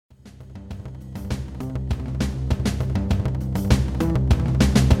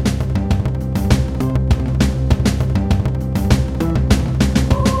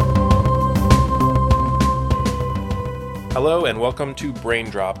Hello and welcome to Brain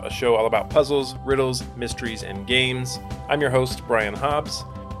Drop, a show all about puzzles, riddles, mysteries, and games. I'm your host, Brian Hobbs.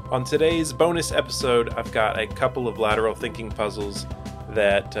 On today's bonus episode, I've got a couple of lateral thinking puzzles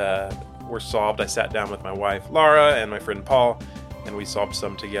that were solved. I sat down with my wife, Laura, and my friend Paul, and we solved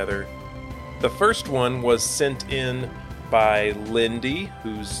some together. The first one was sent in by Lindy,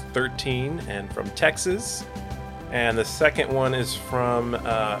 who's 13 and from Texas. And the second one is from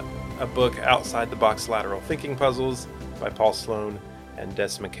a book, Outside the Box Lateral Thinking Puzzles, by Paul Sloan and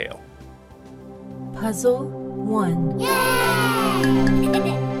Des McHale. Puzzle 1.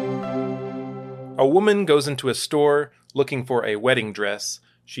 A woman goes into a store looking for a wedding dress.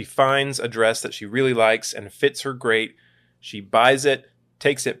 She finds a dress that she really likes and fits her great. She buys it,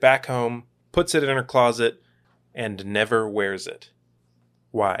 takes it back home, puts it in her closet, and never wears it.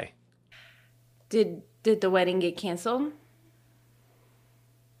 Why? Did the wedding get canceled?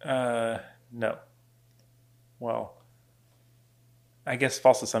 No. Well, I guess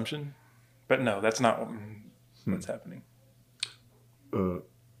false assumption, but no, that's not what's happening.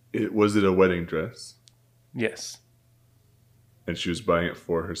 Was it a wedding dress? Yes. And she was buying it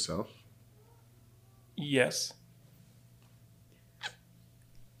for herself? Yes.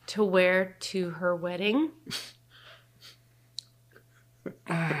 To wear to her wedding?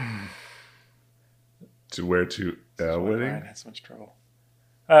 To wear to a wedding? Brian had so much trouble.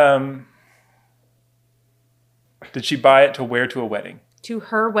 Did she buy it to wear to a wedding? To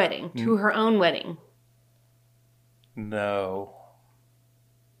her wedding. To her own wedding. No.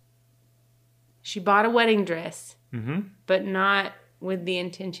 She bought a wedding dress, Mm-hmm. but not with the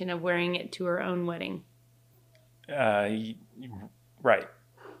intention of wearing it to her own wedding. Right.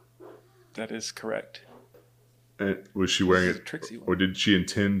 That is correct. And was she wearing This is it, a tricksy one. or did she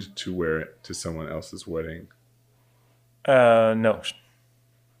intend to wear it to someone else's wedding? No.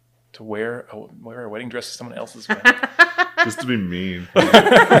 To wear a wedding dress to someone else's wedding. Just to be mean.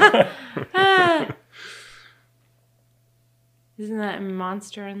 Isn't that in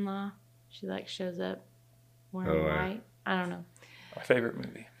Monster-in-Law? She shows up wearing white. I don't know. My favorite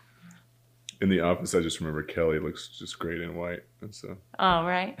movie. In The Office, I just remember Kelly looks just great in white. And so Oh,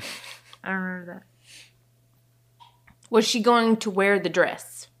 right. I remember that. Was she going to wear the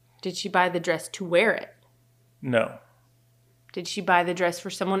dress? Did she buy the dress to wear it? No. Did she buy the dress for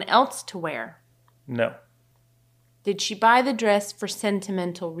someone else to wear? No. Did she buy the dress for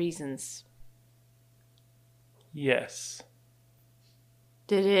sentimental reasons? Yes.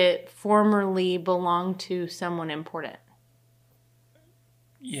 Did it formerly belong to someone important?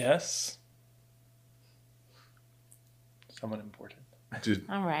 Yes. Someone important. did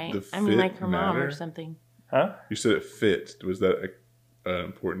All right. the I mean, like fit her mom or matter? something. Huh? You said it fit. Was that an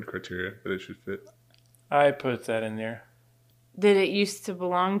important criteria that it should fit? I put that in there. Did it used to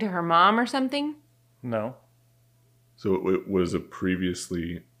belong to her mom or something? No. So it was a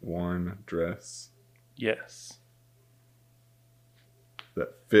previously worn dress Yes. that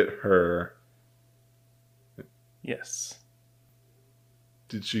fit her. Yes.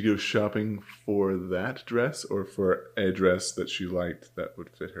 Did she go shopping for that dress or for a dress that she liked that would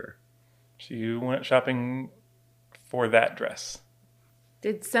fit her? She went shopping for that dress.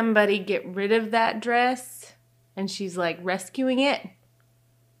 Did somebody get rid of that dress and she's rescuing it?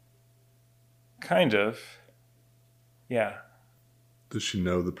 Kind of. Yeah. Does she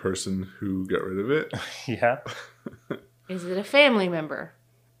know the person who got rid of it? Yeah. Is it a family member?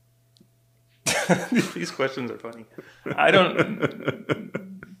 These questions are funny. I don't...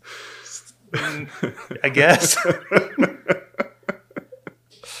 I guess.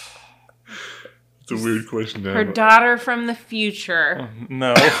 It's a weird question now. Her daughter from the future.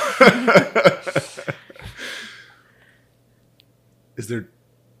 No. Is there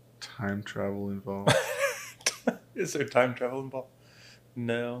time travel involved? Is there time travel involved?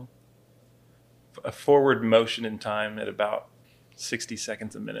 No. A forward motion in time at about 60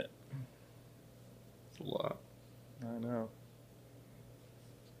 seconds a minute. It's a lot. I know.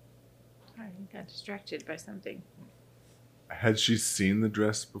 I got distracted by something. Had she seen the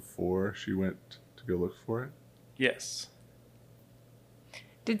dress before she went to go look for it? Yes.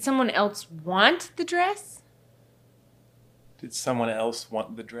 Did someone else want the dress? Did someone else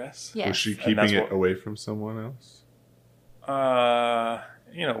want the dress? Yes. Was she And keeping that's it what- away from someone else?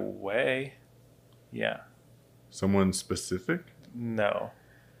 In a way. Yeah. Someone specific? No.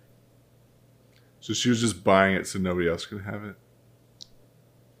 So she was just buying it so nobody else could have it?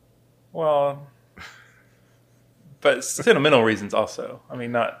 Well, but sentimental reasons also. I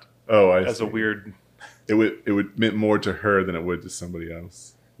mean, not Oh, I as see. a weird... It would meant more to her than it would to somebody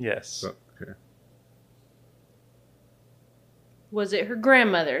else. Yes. So, okay. Was it her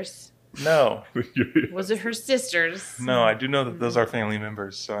grandmother's? No. Was it her sisters? No, I do know that those are family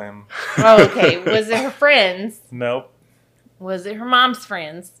members, so I am... Oh, okay. Was it her friends? Nope. Was it her mom's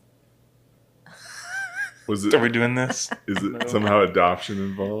friends? Was it? Are we doing this? Is it somehow adoption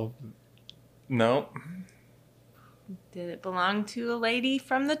involved? Nope. Did it belong to a lady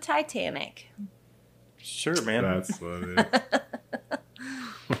from the Titanic? Sure, man. That's what it is.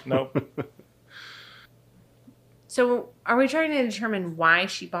 Nope. So, are we trying to determine why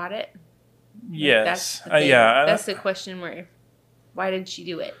she bought it? Yes. That's the thing. Yeah. That's the question why did she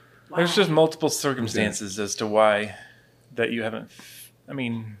do it? Why? There's just multiple circumstances as to why that you haven't... I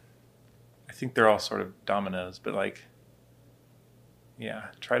mean, I think they're all sort of dominoes, but like... Yeah,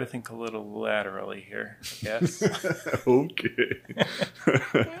 try to think a little laterally here, I guess. Okay.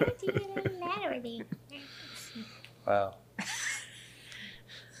 Wow.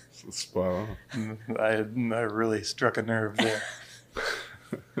 Spot on. I really struck a nerve there.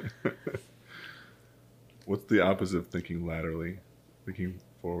 What's the opposite of thinking laterally? Thinking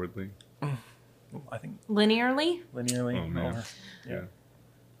forwardly? I think Linearly? linearly. Oh, man. or- Yeah.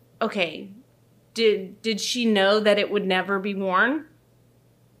 Okay. Did she know that it would never be worn?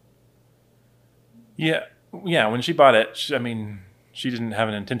 Yeah. Yeah, when she bought it, she didn't have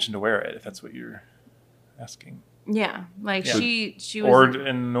an intention to wear it, if that's what you're asking. Yeah, like Yeah. she was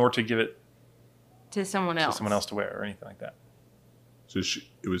Or to give it to someone else. to someone else to wear or anything like that. So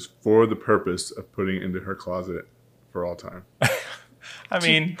it was for the purpose of putting it into her closet for all time. I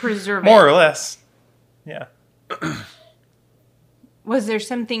mean, preserve more it. or less. Yeah. Was there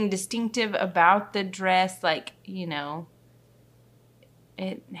something distinctive about the dress? Like, it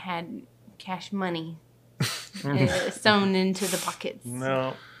had cash money sewn into the pockets.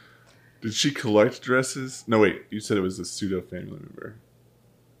 No. Did she collect dresses? No, wait. You said it was a pseudo family member.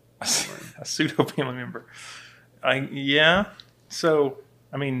 A pseudo family member. Yeah. So,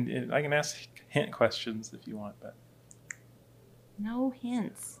 I can ask hint questions if you want, but No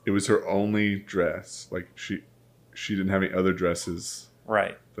hints. It was her only dress. Like she didn't have any other dresses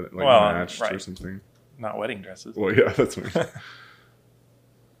right. that Well, matched or right. something. Not wedding dresses. Well, yeah, that's what I mean.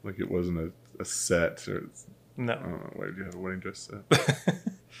 Like it wasn't a set or I No. don't know. Why did you have a wedding dress set?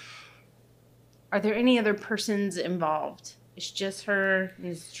 Are there any other persons involved? It's just her and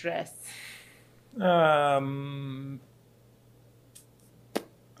this dress.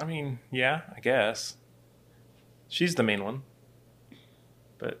 Yeah, I guess. She's the main one.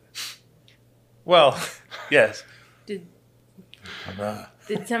 But, well, yes. Did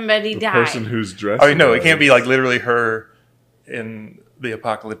somebody The die? person whose dress. Oh, no, it can't be like literally her in the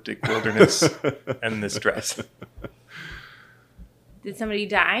apocalyptic wilderness and this dress. Did somebody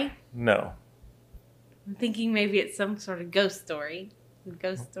die? No. I'm thinking maybe it's some sort of ghost story. The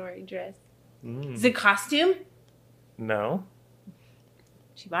ghost story dress. Mm. Is it a costume? No.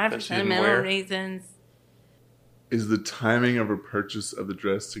 She bought it That for she didn't sentimental wear? reasons. Is the timing of her purchase of the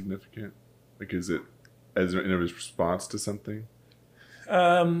dress significant? Like, is it as in a response to something?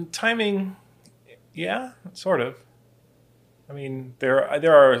 Timing, yeah, sort of.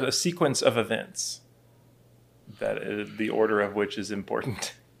 There are a sequence of events that the order of which is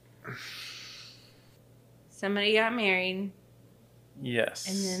important. Somebody got married, Yes.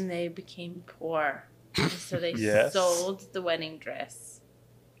 and then they became poor. And so they Yes. sold the wedding dress.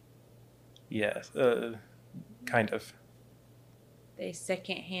 Yes, kind of. They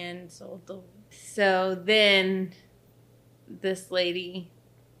secondhand sold the... So then this lady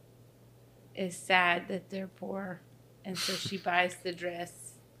is sad that they're poor. And so she buys the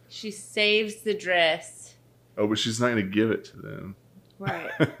dress. She saves the dress. Oh, but she's not going to give it to them.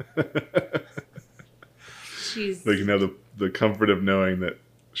 Right. She's... They can have the comfort of knowing that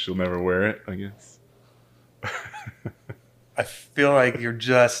she'll never wear it, I guess. I feel like you're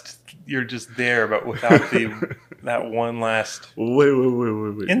just there, but without that one last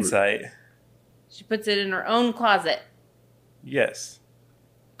Wait. insight. She puts it in her own closet. Yes.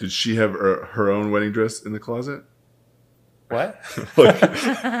 Did she have her own wedding dress in the closet? What?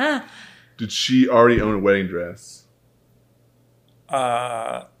 Like, did she already own a wedding dress?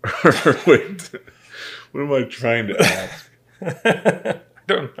 Wait, what am I trying to ask? I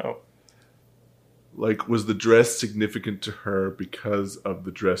don't know. Like, was the dress significant to her because of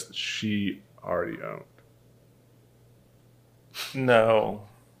the dress that she already owned? No.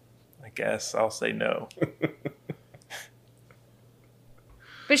 I guess I'll say no.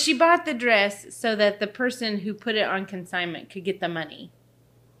 But she bought the dress so that the person who put it on consignment could get the money.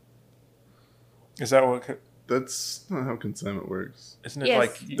 Is that what? That's not how consignment works. Isn't it Yes.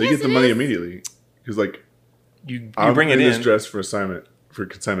 like They Yes, get the it money is. immediately. Because, like, you I'll bring it this in? dress for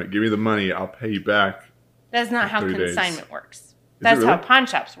consignment. Give me the money. I'll pay you back. That's not how 3 days. consignment works. it That's how really? pawn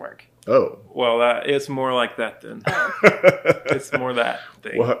shops work. Oh. Well, it's more like that then. It's more that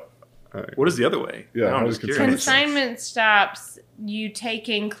thing. What? All right. What is the other way? Yeah, Now how I'm does just curious. Consignment shops, you take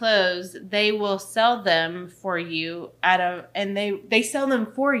in clothes, they will sell them for you and they sell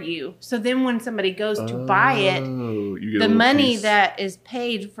them for you. So then when somebody goes to buy it, you get a the little money piece. that is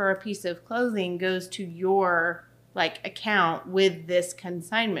paid for a piece of clothing goes to your account with this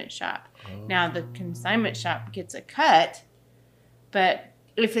consignment shop. Now the consignment shop gets a cut, but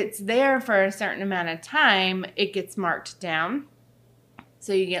if it's there for a certain amount of time, it gets marked down.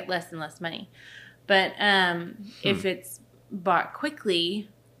 So you get less and less money. But if it's bought quickly,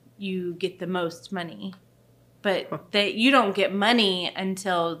 you get the most money. But you don't get money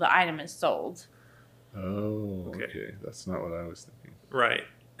until the item is sold. Oh, okay. That's not what I was thinking. Right.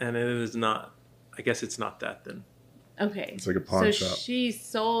 And it is not. I guess it's not that then. Okay. It's like a pawn shop. So she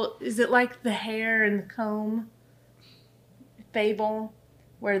sold. Is it like the hair and the comb fable,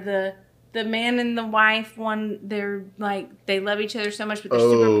 where the man and the wife, they're they love each other so much, but they're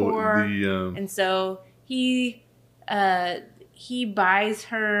super poor, and so he buys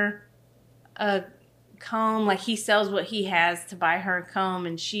her a comb. He sells what he has to buy her a comb,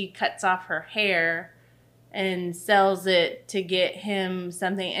 and she cuts off her hair and sells it to get him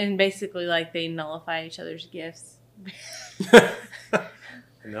something, and basically they nullify each other's gifts. No, I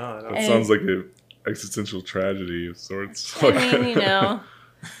don't. That sounds like an existential tragedy of sorts. I mean,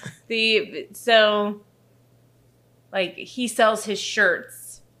 he sells his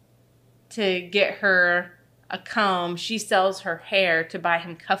shirts to get her a comb. She sells her hair to buy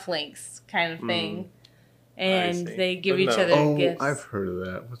him cufflinks, kind of thing. And they give each other gifts. I've heard of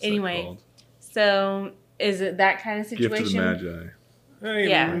that. What's that called? So is it that kind of situation? Gift of the Magi.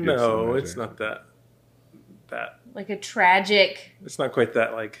 Yeah. No, it's not that. Like a tragic. It's not quite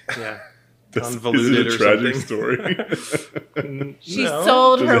that Is convoluted it a or tragic something. story? She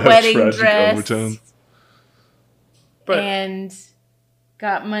sold Does her it have wedding tragic dress overtones? and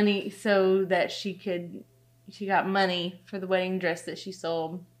got money so that she got money for the wedding dress that she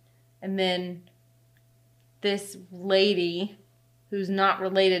sold. And then this lady who's not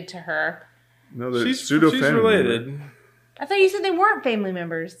related to her. No, they're She's pseudo-family related. member. I thought you said they weren't family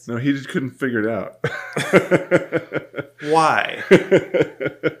members. No, he just couldn't figure it out. Why?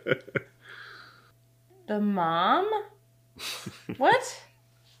 The mom? What?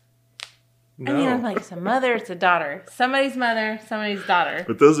 No. I mean, I'm it's a mother, it's a daughter. Somebody's mother, somebody's daughter.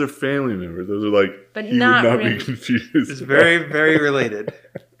 But those are family members. Those are But he not would not really. be confused. It's very, very related,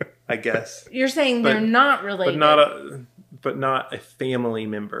 I guess. You're saying they're not related. But not a family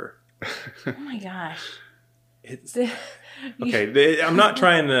member. Oh my gosh. It's okay. I'm not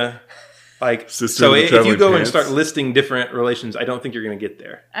trying to Sister So in the if you traveling go and pants. start listing different relations, I don't think you're going to get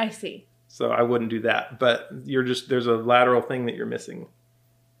there. I see. So I wouldn't do that. But there's a lateral thing that you're missing.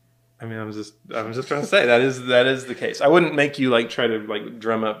 I mean, I was just trying to say that is the case. I wouldn't make you try to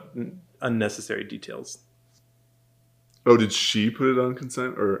drum up unnecessary details. Oh, did she put it on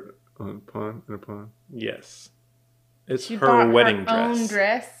consent or on pawn in a pawn? Yes, it's She her bought wedding her own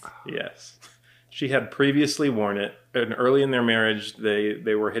dress. Yes, she had previously worn it, and early in their marriage,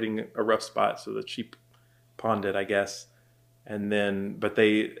 they were hitting a rough spot, so that she pawned it, I guess. And then, but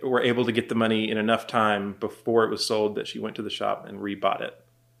they were able to get the money in enough time before it was sold that she went to the shop and rebought it,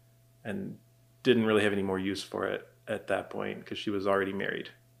 and didn't really have any more use for it at that point because she was already married.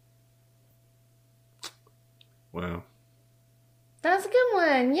 Wow. That's a good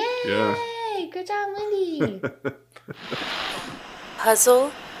one. Yay! Yeah. Good job, Wendy.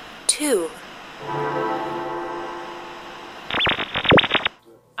 Puzzle 2.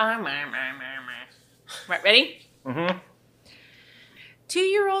 Right, ready? Mm-hmm.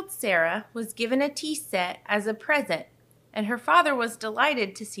 2-year-old Sarah was given a tea set as a present, and her father was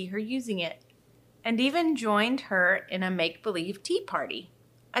delighted to see her using it, and even joined her in a make-believe tea party,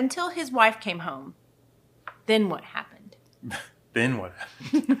 until his wife came home. Then what happened? Then what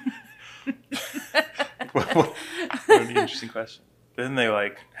happened? what an interesting question. Then they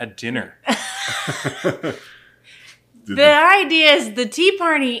had dinner. The idea is the tea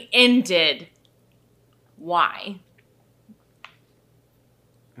party ended. Why?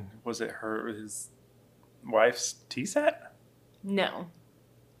 Was it his wife's tea set? No.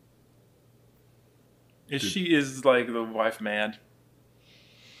 Is the wife mad?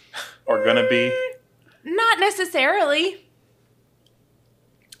 Or gonna be? Not necessarily.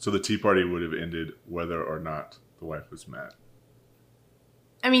 So the tea party would have ended whether or not the wife was mad.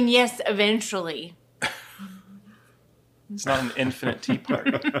 I mean, yes, eventually. It's not an infinite tea party.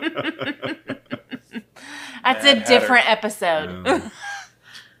 That's Mad a different episode. Yeah.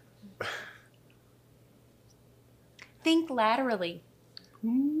 Think laterally.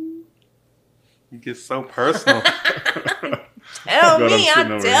 You get so personal. Tell God, me, I'm sitting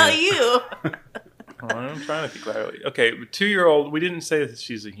I'll over tell here. you. Oh, I'm trying to think clearly. Okay, 2-year-old. We didn't say that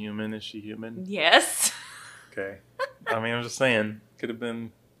she's a human. Is she human? Yes. Okay. I mean, I'm just saying. Could have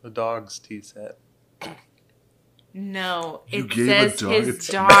been the dog's tea set. No, You it gave a says dog his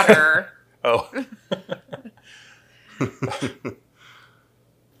a daughter. Oh.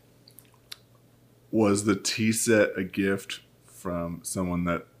 Was the tea set a gift from someone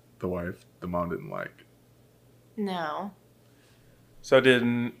that the mom didn't like? No. So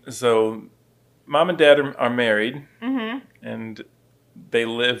mom and dad are married, Mm-hmm. and they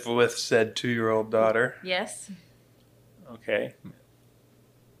live with said 2-year-old daughter. Yes. Okay.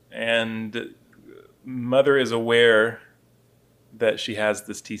 And mother is aware that she has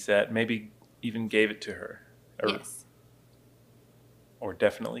this tea set, maybe even gave it to her. Yes. Or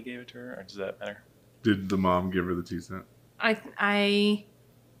definitely gave it to her, or does that matter? Did the mom give her the tea set? I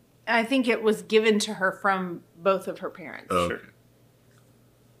think it was given to her from both of her parents. Oh, Sure. okay.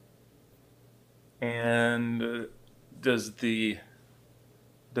 And does the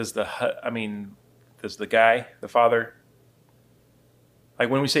guy, the father, like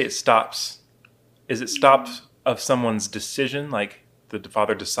when we say it stops, is it stops of someone's decision, like the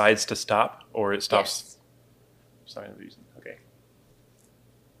father decides to stop, or it stops? Sorry, the reason. Okay.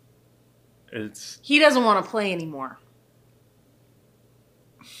 It's He doesn't want to play anymore.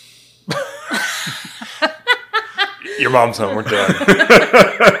 your mom's home. We're done.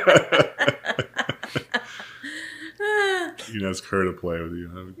 You can ask her to play with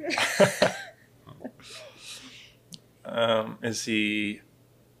you. Is he?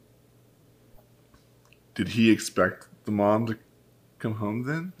 Did he expect the mom to come home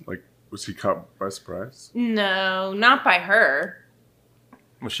then? Like, was he caught by surprise? No, not by her.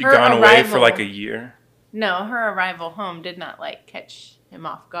 Was she Her gone away for arrival. like a year? No, her arrival home did not catch him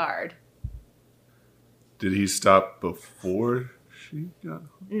off guard. Did he stop before she got home?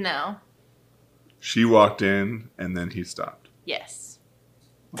 No. She walked in and then he stopped. Yes.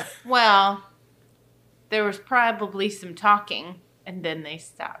 Well, there was probably some talking, and then they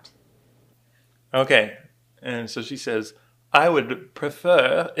stopped. Okay. And so she says, I would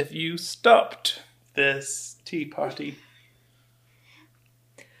prefer if you stopped this tea party.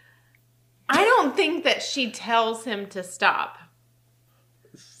 I don't think that she tells him to stop.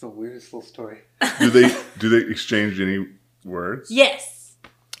 This is the weirdest little story. Do they exchange any words? Yes.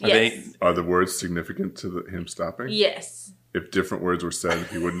 Are Yes. Are the words significant to him stopping? Yes. If different words were said,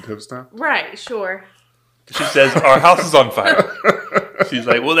 he wouldn't have stopped? Right, sure. She says, our house is on fire. She's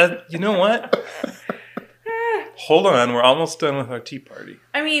like, well, you know what? Hold on, we're almost done with our tea party.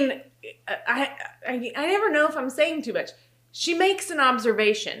 I mean, I never know if I'm saying too much. She makes an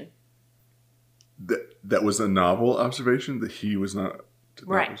observation. That was a novel observation that he was not did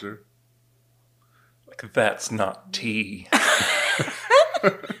not Right. observe? Like, that's not tea.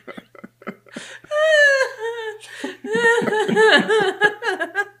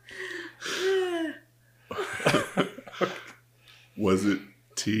 Was it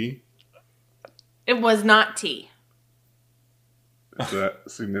tea? It was not tea. Is that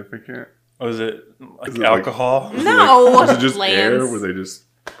significant? Was it like Is it like- alcohol? No, Was it just air? Lance. Were they just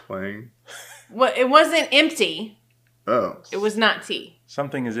playing? Well, it wasn't empty. Oh. It was not tea.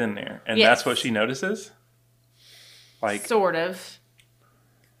 Something is in there. And Yes. that's what she notices? Like, Sort of.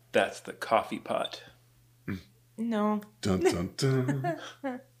 that's the coffee pot. No. Dun dun dun.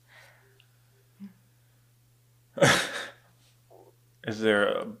 Is there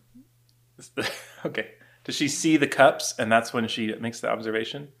a... Okay. Does she see the cups and that's when she makes the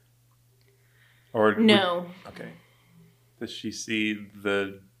observation? Or No. Okay. Does she see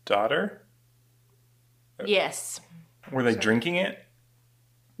the daughter? Yes. Were they drinking it?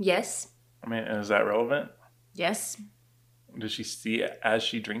 Yes. I mean, is that relevant? Yes. Does she see it as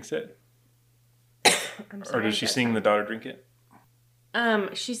she drinks it? I'm Or sorry. does she seeing the daughter drink it?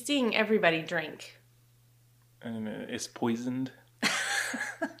 She's seeing everybody drink. And it's poisoned?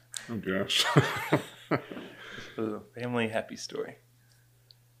 Oh gosh. A family happy story.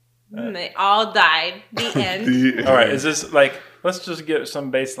 And they all died. The end. All right, is this like, let's just get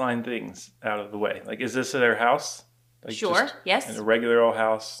some baseline things out of the way. Like, is this their house? Like Sure, just yes. in a regular old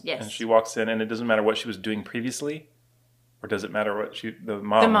house. Yes. And she walks in and it doesn't matter what she was doing previously? Or does it matter what the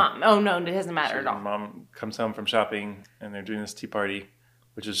mom? The mom. Oh, no, it doesn't matter at The all. mom comes home from shopping and they're doing this tea party,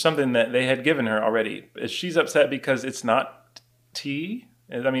 which is something that they had given her already. She's upset because it's not tea?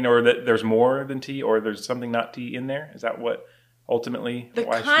 I mean, or that there's more than tea, or there's something not tea in there? Is that what ultimately The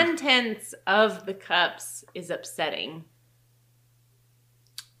why contents of the cups is upsetting.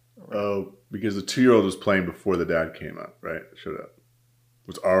 Oh, because the 2-year-old was playing before the dad came up, right? Showed up.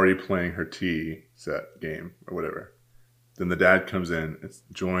 was already playing her tea set game or whatever. Then the dad comes in and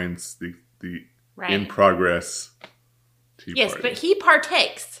joins the Right. in progress tea Yes, party. but he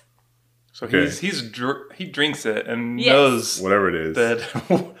partakes. So Okay. he drinks it and Yes. knows Whatever it is.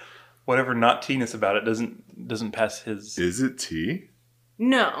 that whatever not teeness about it doesn't pass his. Is it tea?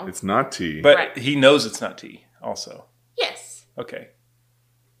 No. It's not tea. But Right. he knows it's not tea. Also, Yes. okay.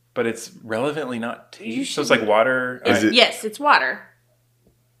 But it's relevantly not tea. You So it's should- like water. Is it- Yes, it's water.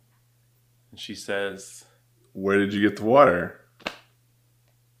 And she says, Where did you get the water?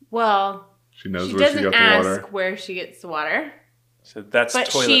 Well, She knows she where she doesn't got the ask water. where she gets the water, "So that's but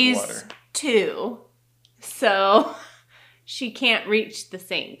toilet she's water." 2, so she can't reach the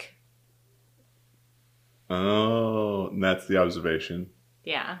sink. Oh, and that's the observation.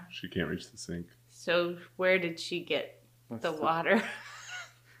 Yeah. She can't reach the sink. So where did she get the water?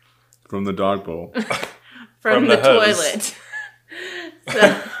 From the dog bowl. From the the hose. toilet.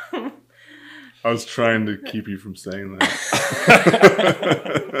 So I was trying to keep you from saying that.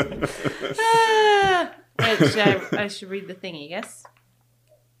 I should read the thingy, yes?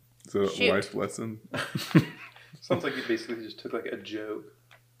 Is that a Shoot. life lesson? Sounds like you basically just took like a joke.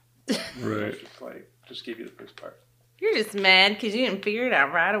 Right. Just gave you the first part. You're just mad because you didn't figure it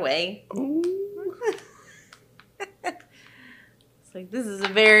out right away. It's like, this is a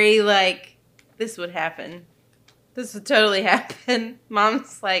very, like, this would happen. This would totally happen.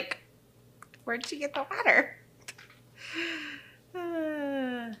 Mom's like, where'd she get the water?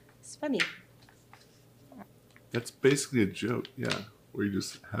 It's funny. That's basically a joke, yeah. Where you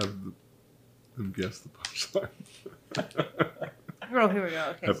just have them guess the punchline. Oh, here we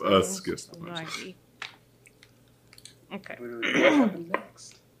go. Okay, Have so us guess the no punchline. idea. Okay. Literally, what happens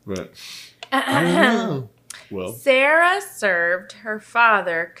next? But, well, Sarah served her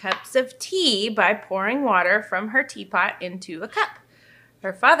father cups of tea by pouring water from her teapot into a cup.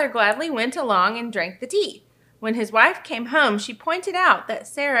 Her father gladly went along and drank the tea. When his wife came home, she pointed out that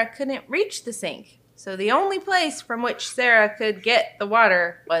Sarah couldn't reach the sink, so the only place from which Sarah could get the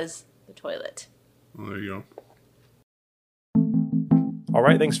water was the toilet. well, there you go. All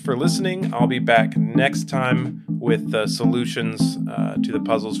right, thanks for listening. I'll be back next time with solutions to the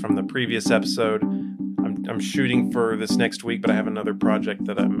puzzles from the previous episode. I'm shooting for this next week, but I have another project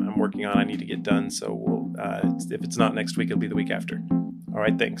that I'm working on. I need to get done, so if it's not next week, it'll be the week after. All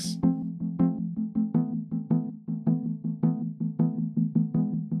right, thanks.